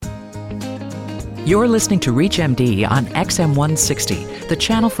You're listening to ReachMD on XM160, the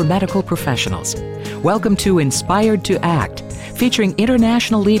channel for medical professionals. Welcome to Inspired to Act, featuring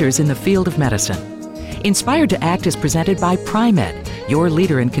international leaders in the field of medicine. Inspired to Act is presented by Pri-Med, your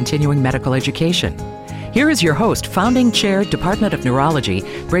leader in continuing medical education. Here is your host, Founding Chair, Department of Neurology,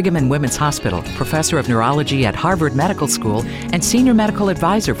 Brigham and Women's Hospital, Professor of Neurology at Harvard Medical School, and Senior Medical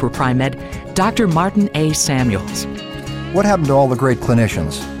Advisor for Pri-Med, Dr. Martin A. Samuels. What happened to all the great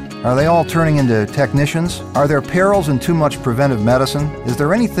clinicians? Are they all turning into technicians? Are there perils in too much preventive medicine? Is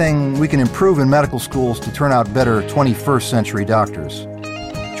there anything we can improve in medical schools to turn out better 21st century doctors?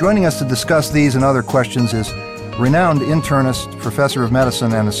 Joining us to discuss these and other questions is renowned internist, professor of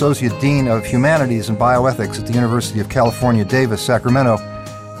medicine, and associate dean of humanities and bioethics at the University of California, Davis, Sacramento,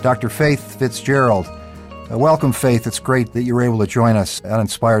 Dr. Faith Fitzgerald. Welcome, Faith. It's great that you were able to join us on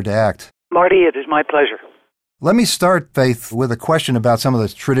Inspired to Act. Marty, it is my pleasure. Let me start, Faith, with a question about some of the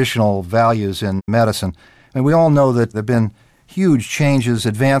traditional values in medicine. And we all know that there have been huge changes,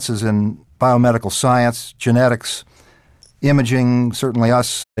 advances in biomedical science, genetics, imaging, certainly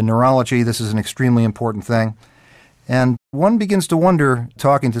us in neurology. This is an extremely important thing. And one begins to wonder,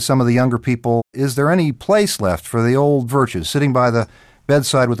 talking to some of the younger people, is there any place left for the old virtues, sitting by the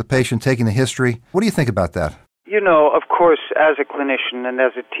bedside with the patient, taking the history? What do you think about that? You know, of course, as a clinician and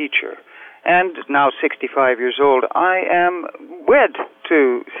as a teacher, and now 65 years old, I am wed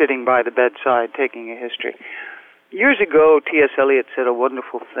to sitting by the bedside, taking a history. Years ago, T.S. Eliot said a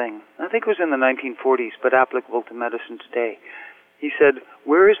wonderful thing. I think it was in the 1940s, but applicable to medicine today. He said,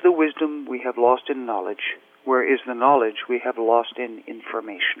 "Where is the wisdom we have lost in knowledge? Where is the knowledge we have lost in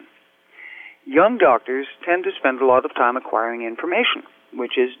information?" Young doctors tend to spend a lot of time acquiring information,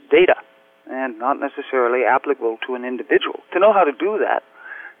 which is data, and not necessarily applicable to an individual. To know how to do that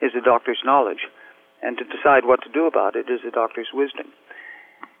is a doctor's knowledge, and to decide what to do about it is a doctor's wisdom.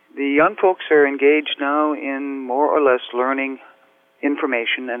 The young folks are engaged now in more or less learning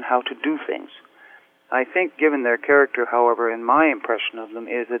information and how to do things. I think, given their character, however, and my impression of them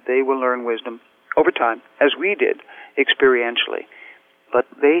is that they will learn wisdom over time, as we did, experientially. But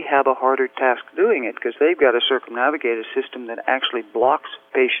they have a harder task doing it because they've got to circumnavigate a system that actually blocks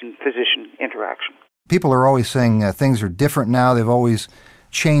patient-physician interaction. People are always saying things are different now. They've always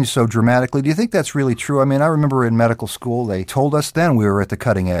changed so dramatically. Do you think that's really true? I mean, I remember in medical school, they told us then we were at the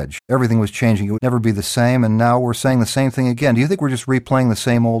cutting edge. Everything was changing. It would never be the same, and now we're saying the same thing again. Do you think we're just replaying the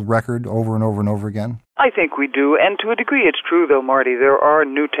same old record over and over and over again? I think we do, and to a degree it's true, though, Marty. There are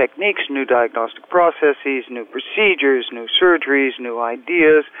new techniques, new diagnostic processes, new procedures, new surgeries, new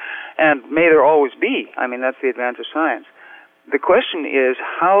ideas, and may there always be. I mean, that's the advance of science. The question is,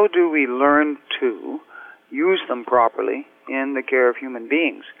 how do we learn to use them properly in the care of human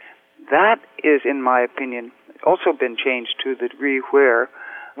beings? That is, in my opinion, also been changed to the degree where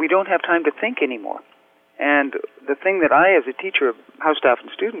we don't have time to think anymore. And the thing that I, as a teacher of house staff and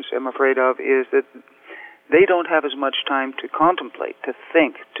students, am afraid of is that they don't have as much time to contemplate, to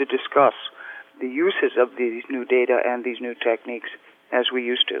think, to discuss the uses of these new data and these new techniques as we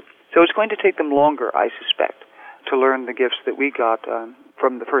used to. So it's going to take them longer, I suspect, to learn the gifts that we got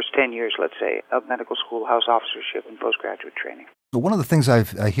from the first 10 years, let's say, of medical school, house officership, and postgraduate training. One of the things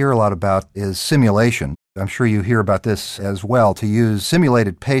I hear a lot about is simulation. I'm sure you hear about this as well, to use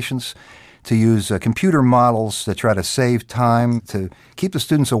simulated patients, to use computer models to try to save time, to keep the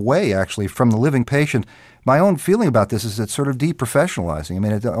students away, actually, from the living patient. My own feeling about this is it's sort of deprofessionalizing. I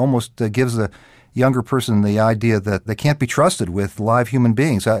mean, it almost gives the younger person the idea that they can't be trusted with live human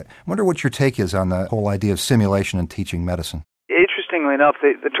beings. I wonder what your take is on the whole idea of simulation in teaching medicine. Interestingly enough,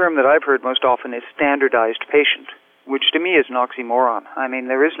 the term that I've heard most often is standardized patient, which to me is an oxymoron. I mean,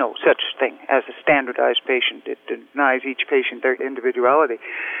 there is no such thing as a standardized patient. It denies each patient their individuality.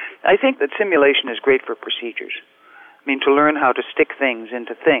 I think that simulation is great for procedures. I mean, to learn how to stick things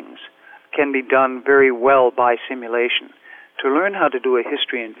into things can be done very well by simulation. To learn how to do a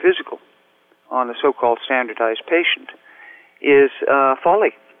history and physical on a so-called standardized patient is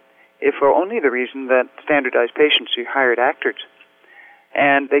folly, if for only the reason that standardized patients are hired actors,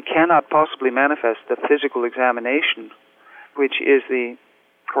 and they cannot possibly manifest the physical examination, which is the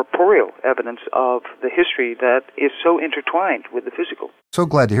corporeal evidence of the history that is so intertwined with the physical. So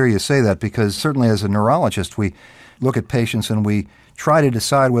glad to hear you say that, because certainly as a neurologist, we look at patients and we try to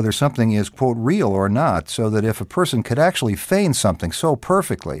decide whether something is, quote, real or not, so that if a person could actually feign something so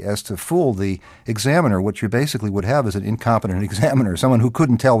perfectly as to fool the examiner, what you basically would have is an incompetent examiner, someone who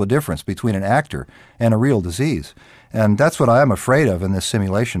couldn't tell the difference between an actor and a real disease. And that's what I am afraid of in this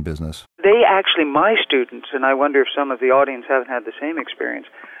simulation business. They actually, my students, and I wonder if some of the audience haven't had the same experience,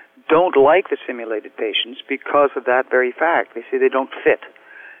 don't like the simulated patients because of that very fact. They say they don't fit.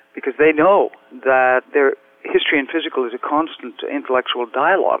 because they know that their history and physical is a constant intellectual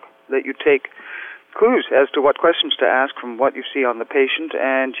dialogue, that you take clues as to what questions to ask from what you see on the patient,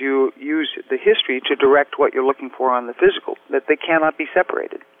 and you use the history to direct what you're looking for on the physical, that they cannot be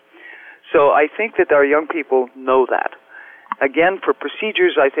separated. So I think that our young people know that. Again, for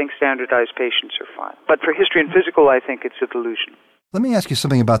procedures, I think standardized patients are fine. But for history and physical, I think it's a delusion. Let me ask you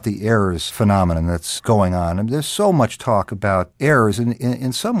something about the errors phenomenon that's going on. And there's so much talk about errors, and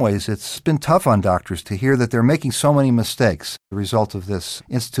in some ways it's been tough on doctors to hear that they're making so many mistakes. The result of this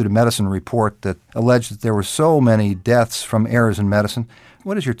Institute of Medicine report that alleged that there were so many deaths from errors in medicine.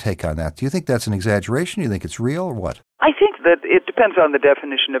 What is your take on that? Do you think that's an exaggeration? Do you think it's real, or what? I think that it depends on the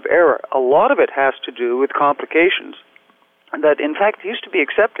definition of error. A lot of it has to do with complications that, in fact, used to be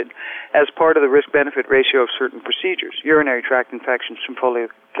accepted as part of the risk-benefit ratio of certain procedures. Urinary tract infections from folio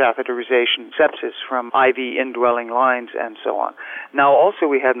catheterization, sepsis from IV indwelling lines, and so on. Now,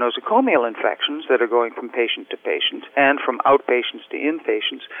 also, we have nosocomial infections that are going from patient to patient and from outpatients to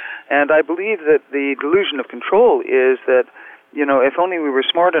inpatients. And I believe that the delusion of control is that, if only we were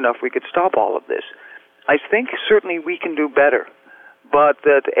smart enough, we could stop all of this. I think certainly we can do better, but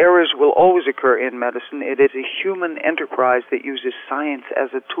that errors will always occur in medicine. It is a human enterprise that uses science as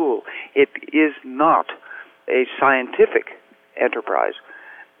a tool. It is not a scientific enterprise,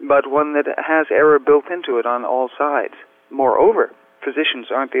 but one that has error built into it on all sides. Moreover, physicians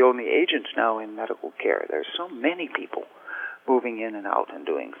aren't the only agents now in medical care. There's so many people moving in and out and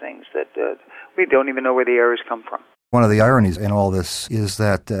doing things that we don't even know where the errors come from. One of the ironies in all this is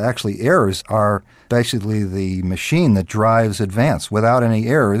that actually errors are basically the machine that drives advance. Without any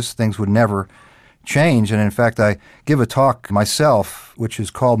errors, things would never change. And in fact, I give a talk myself, which is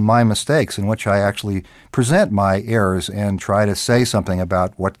called My Mistakes, in which I actually present my errors and try to say something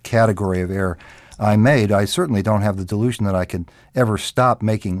about what category of error I made. I certainly don't have the delusion that I could ever stop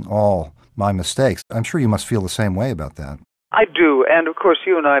making all my mistakes. I'm sure you must feel the same way about that. I do, and of course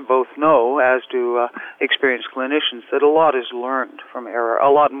you and I both know, as do experienced clinicians, that a lot is learned from error, a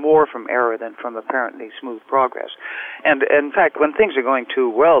lot more from error than from apparently smooth progress. And in fact, when things are going too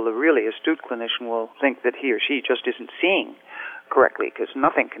well, the really astute clinician will think that he or she just isn't seeing correctly, because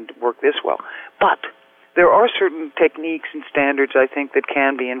nothing can work this well. But there are certain techniques and standards, I think, that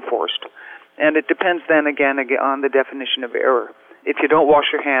can be enforced. And it depends then again on the definition of error. If you don't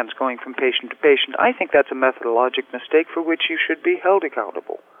wash your hands going from patient to patient, I think that's a methodologic mistake for which you should be held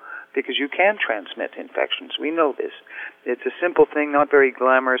accountable, because you can transmit infections. We know this. It's a simple thing, not very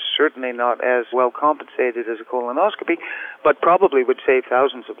glamorous, certainly not as well compensated as a colonoscopy, but probably would save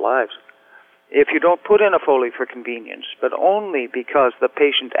thousands of lives. If you don't put in a Foley for convenience, but only because the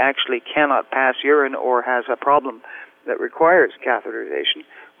patient actually cannot pass urine or has a problem that requires catheterization,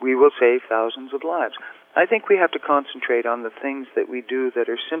 we will save thousands of lives. I think we have to concentrate on the things that we do that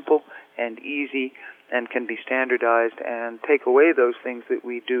are simple and easy and can be standardized, and take away those things that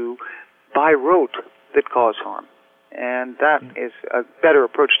we do by rote that cause harm. And that is a better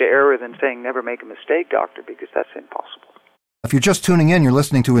approach to error than saying never make a mistake, doctor, because that's impossible. If you're just tuning in, you're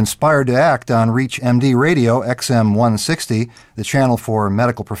listening to Inspired to Act on ReachMD Radio, XM 160, the channel for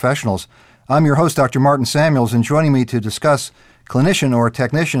medical professionals. I'm your host, Dr. Martin Samuels, and joining me to discuss clinician or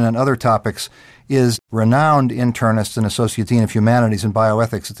technician and other topics is renowned internist and Associate Dean of Humanities and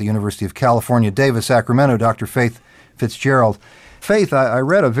Bioethics at the University of California, Davis, Sacramento, Dr. Faith Fitzgerald. Faith, I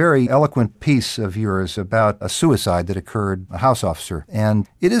read a very eloquent piece of yours about a suicide that occurred, a house officer, and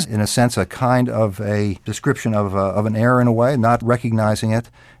it is, in a sense, a kind of a description of an error in a way, not recognizing it.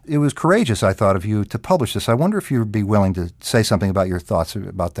 It was courageous, I thought, of you to publish this. I wonder if you'd be willing to say something about your thoughts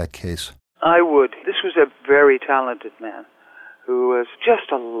about that case. I would. This was a very talented man who was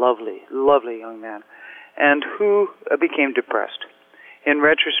just a lovely, lovely young man, and who became depressed. In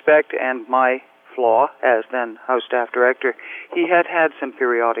retrospect, and my flaw as then house staff director, he had had some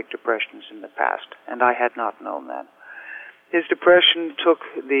periodic depressions in the past, and I had not known that. His depression took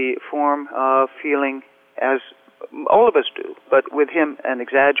the form of feeling, as all of us do, but with him an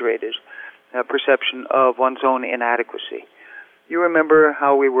exaggerated perception of one's own inadequacy. You remember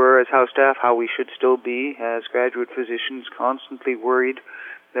how we were as house staff, how we should still be as graduate physicians, constantly worried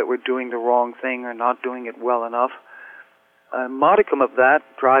that we're doing the wrong thing or not doing it well enough. A modicum of that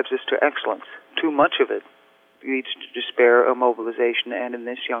drives us to excellence. Too much of it leads to despair, immobilization, and in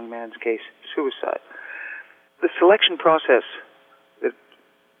this young man's case, suicide. The selection process that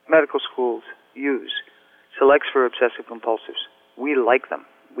medical schools use selects for obsessive compulsives. We like them.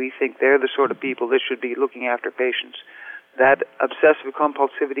 We think they're the sort of people that should be looking after patients. That obsessive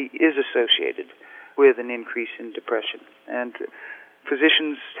compulsivity is associated with an increase in depression. And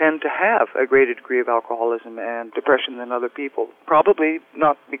physicians tend to have a greater degree of alcoholism and depression than other people. Probably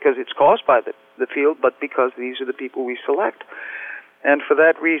not because it's caused by the field, but because these are the people we select. And for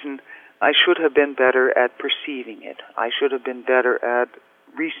that reason, I should have been better at perceiving it. I should have been better at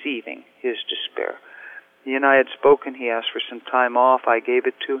receiving his despair. He and I had spoken. He asked for some time off. I gave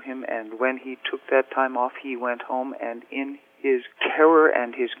it to him, and when he took that time off, he went home and in his terror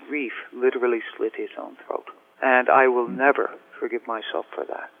and his grief literally slit his own throat. And I will never forgive myself for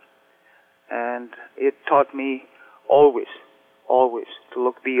that. And it taught me always to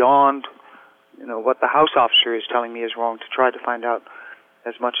look beyond, what the house officer is telling me is wrong, to try to find out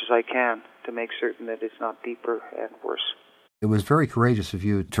as much as I can to make certain that it's not deeper and worse. It was very courageous of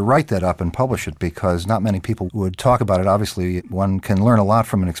you to write that up and publish it, because not many people would talk about it. Obviously, one can learn a lot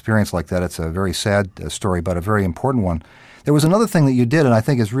from an experience like that. It's a very sad story, but a very important one. There was another thing that you did, and I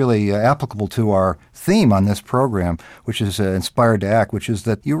think is really applicable to our theme on this program, which is Inspired to Act, which is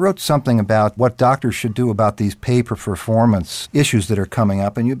that you wrote something about what doctors should do about these pay-for-performance issues that are coming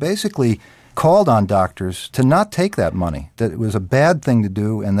up, and you basically called on doctors to not take that money, that it was a bad thing to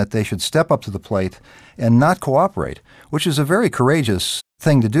do and that they should step up to the plate and not cooperate, which is a very courageous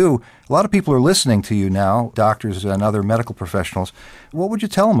thing to do. A lot of people are listening to you now, doctors and other medical professionals. What would you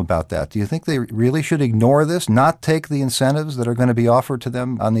tell them about that? Do you think they really should ignore this, not take the incentives that are going to be offered to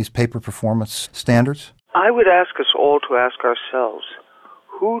them on these pay-per-performance standards? I would ask us all to ask ourselves,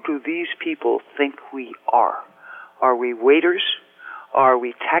 who do these people think we are? Are we waiters? Are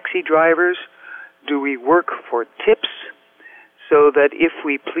we taxi drivers? Do we work for tips so that if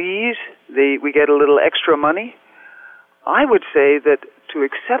we please, we get a little extra money? I would say that to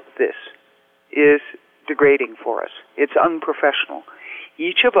accept this is degrading for us. It's unprofessional.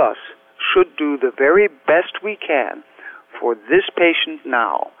 Each of us should do the very best we can for this patient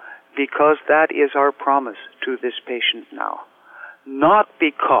now, because that is our promise to this patient now. Not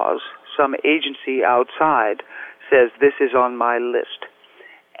because some agency outside says this is on my list.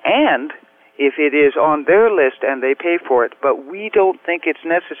 And if it is on their list and they pay for it, but we don't think it's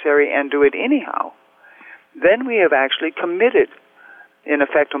necessary and do it anyhow, then we have actually committed, in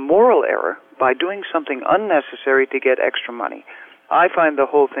effect, a moral error by doing something unnecessary to get extra money. I find the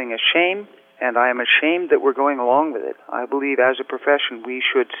whole thing a shame, and I am ashamed that we're going along with it. I believe as a profession we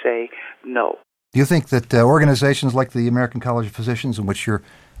should say no. Do you think that organizations like the American College of Physicians, in which you're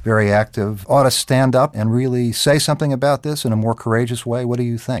very active, ought to stand up and really say something about this in a more courageous way? What do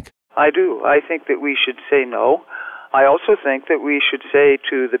you think? I do. I think that we should say no. I also think that we should say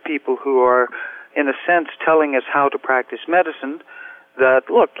to the people who are, in a sense, telling us how to practice medicine that,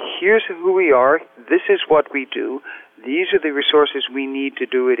 look, here's who we are, this is what we do, these are the resources we need to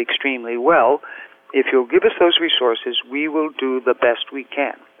do it extremely well. If you'll give us those resources, we will do the best we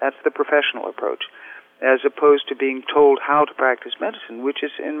can. That's the professional approach, as opposed to being told how to practice medicine, which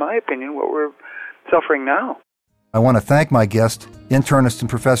is, in my opinion, what we're suffering now. I want to thank my guest, internist and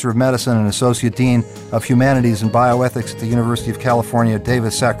professor of medicine and associate dean of humanities and bioethics at the University of California,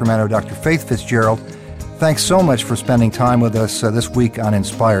 Davis, Sacramento, Dr. Faith Fitzgerald. Thanks so much for spending time with us this week on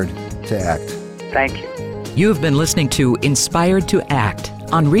Inspired to Act. Thank you. You have been listening to Inspired to Act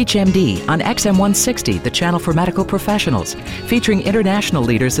on ReachMD on XM160, the channel for medical professionals, featuring international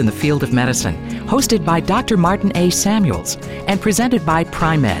leaders in the field of medicine, hosted by Dr. Martin A. Samuels, and presented by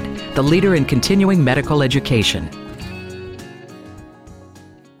Pri-Med, the leader in continuing medical education.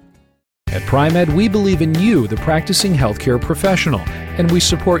 At Pri-Med, we believe in you, the practicing healthcare professional, and we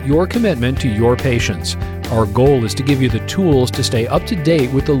support your commitment to your patients. Our goal is to give you the tools to stay up to date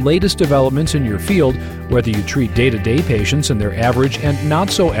with the latest developments in your field, whether you treat day-to-day patients and their average and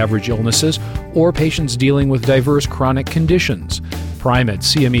not-so-average illnesses, or patients dealing with diverse chronic conditions. Pri-Med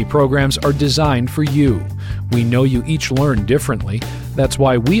CME programs are designed for you. We know you each learn differently. That's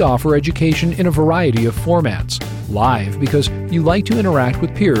why we offer education in a variety of formats. Live, because you like to interact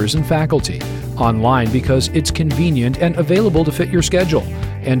with peers and faculty. Online, because it's convenient and available to fit your schedule.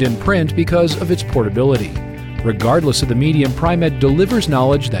 And in print, because of its portability. Regardless of the medium, Pri-Med delivers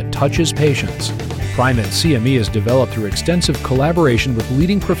knowledge that touches patients. Pri-Med CME is developed through extensive collaboration with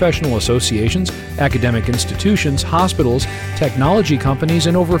leading professional associations, academic institutions, hospitals, technology companies,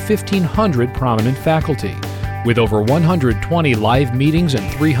 and over 1,500 prominent faculty. With over 120 live meetings and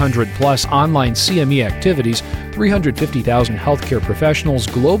 300-plus online CME activities, 350,000 healthcare professionals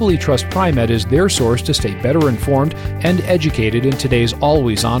globally trust Pri-Med as their source to stay better informed and educated in today's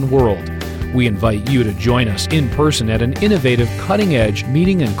always-on world. We invite you to join us in person at an innovative, cutting-edge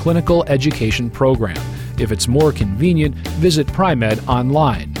meeting and clinical education program. If it's more convenient, visit Pri-Med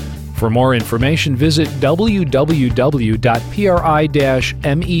online. For more information, visit www.pri-med.com.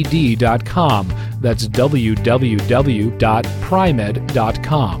 That's www.pri.med.com.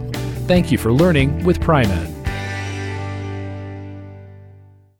 Thank you for learning with Pri.med.